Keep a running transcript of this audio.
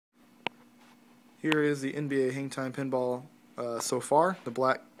Here is the NBA Hangtime Pinball so far. The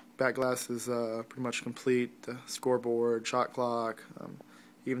black backglass is pretty much complete. The scoreboard, shot clock,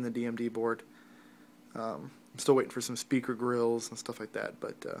 even the DMD board. I'm still waiting for some speaker grills and stuff like that,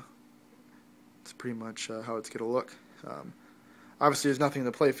 but it's pretty much how it's going to look. Obviously there's nothing in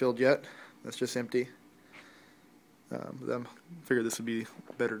the play field yet. That's just empty. I figured this would be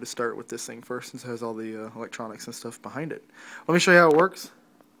better to start with this thing first since it has all the electronics and stuff behind it. Let me show you how it works.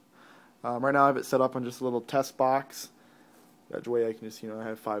 Right now I have it set up on just a little test box. That way I can just, I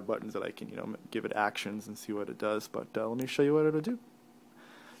have 5 buttons that I can, give it actions and see what it does. But let me show you what it'll do.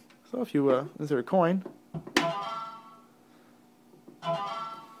 So if you insert a coin,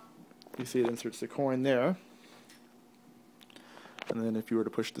 you see it inserts the coin there. And then if you were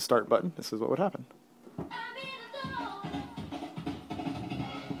to push the start button, this is what would happen.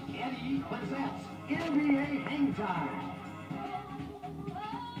 NBA Hangtime.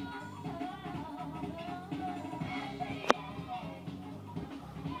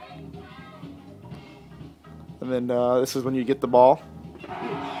 And then this is when you get the ball.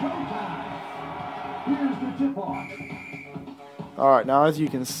 Alright, now as you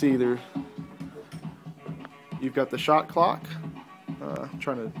can see there, you've got the shot clock. I'm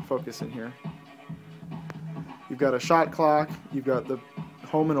trying to focus in here. You've got a shot clock, you've got the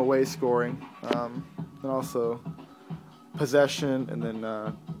home and away scoring, and also possession, and then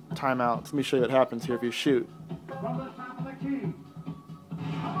timeouts. Let me show you what happens here if you shoot.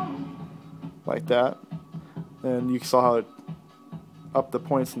 Like that. And you saw how it upped the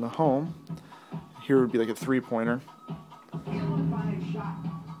points in the home. Here would be like a 3-pointer.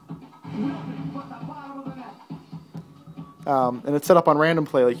 And it's set up on random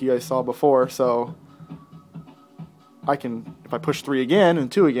play like you guys saw before, so I can, if I push 3 again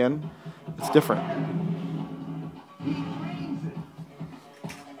and 2 again, it's different.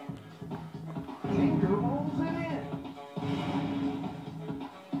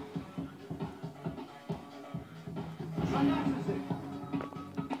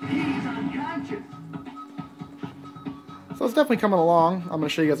 So it's definitely coming along. I'm going to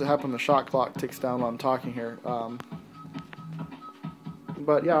show you guys what happens when the shot clock ticks down while I'm talking here.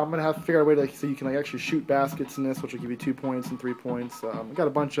 But yeah, I'm going to have to figure out a way to, so you can actually shoot baskets in this, which will give you 2 points and 3 points. I've got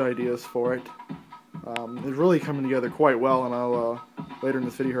a bunch of ideas for it. It's really coming together quite well, and I'll later in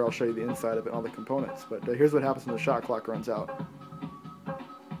this video here I'll show you the inside of it and all the components. But here's what happens when the shot clock runs out.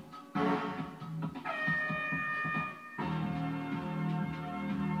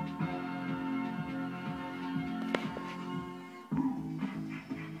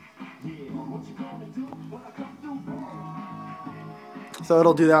 So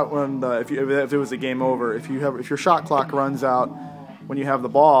it'll do that when if it was a game over. If your shot clock runs out when you have the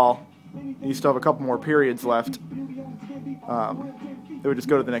ball, and you still have a couple more periods left, it would just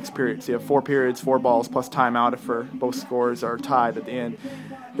go to the next period. So you have 4 periods, 4 balls plus timeout if both scores are tied at the end.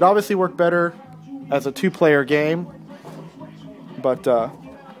 It obviously worked better as a 2-player game, but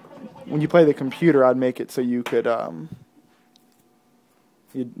when you play the computer, I'd make it so you could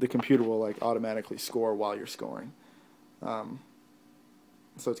the computer will automatically score while you're scoring.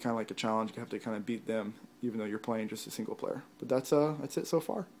 So it's kind of like a challenge. You have to kind of beat them, even though you're playing just a single player. But that's it so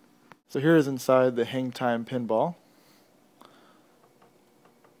far. So here is inside the Hangtime Pinball.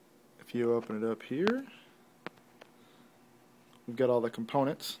 If you open it up here, we've got all the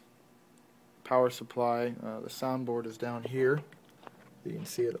components. Power supply. The soundboard is down here. You can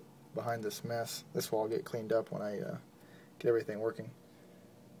see it behind this mess. This will all get cleaned up when I get everything working.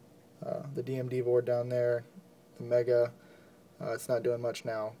 The DMD board down there. The Mega. It's not doing much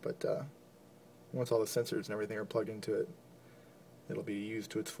now, but once all the sensors and everything are plugged into it, it'll be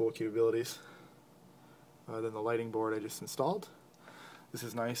used to its full capabilities. Then the lighting board I just installed. This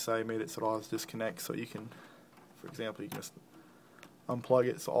is nice. I made it so it always disconnects, so you can, for example, you can just unplug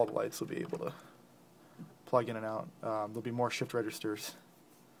it so all the lights will be able to plug in and out. There'll be more shift registers.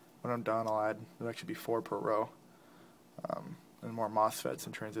 When I'm done, there'll actually be 4 per row, and more MOSFETs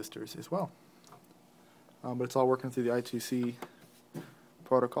and transistors as well. But it's all working through the I2C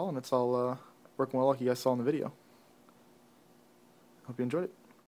protocol, and it's all working well like you guys saw in the video. Hope you enjoyed it.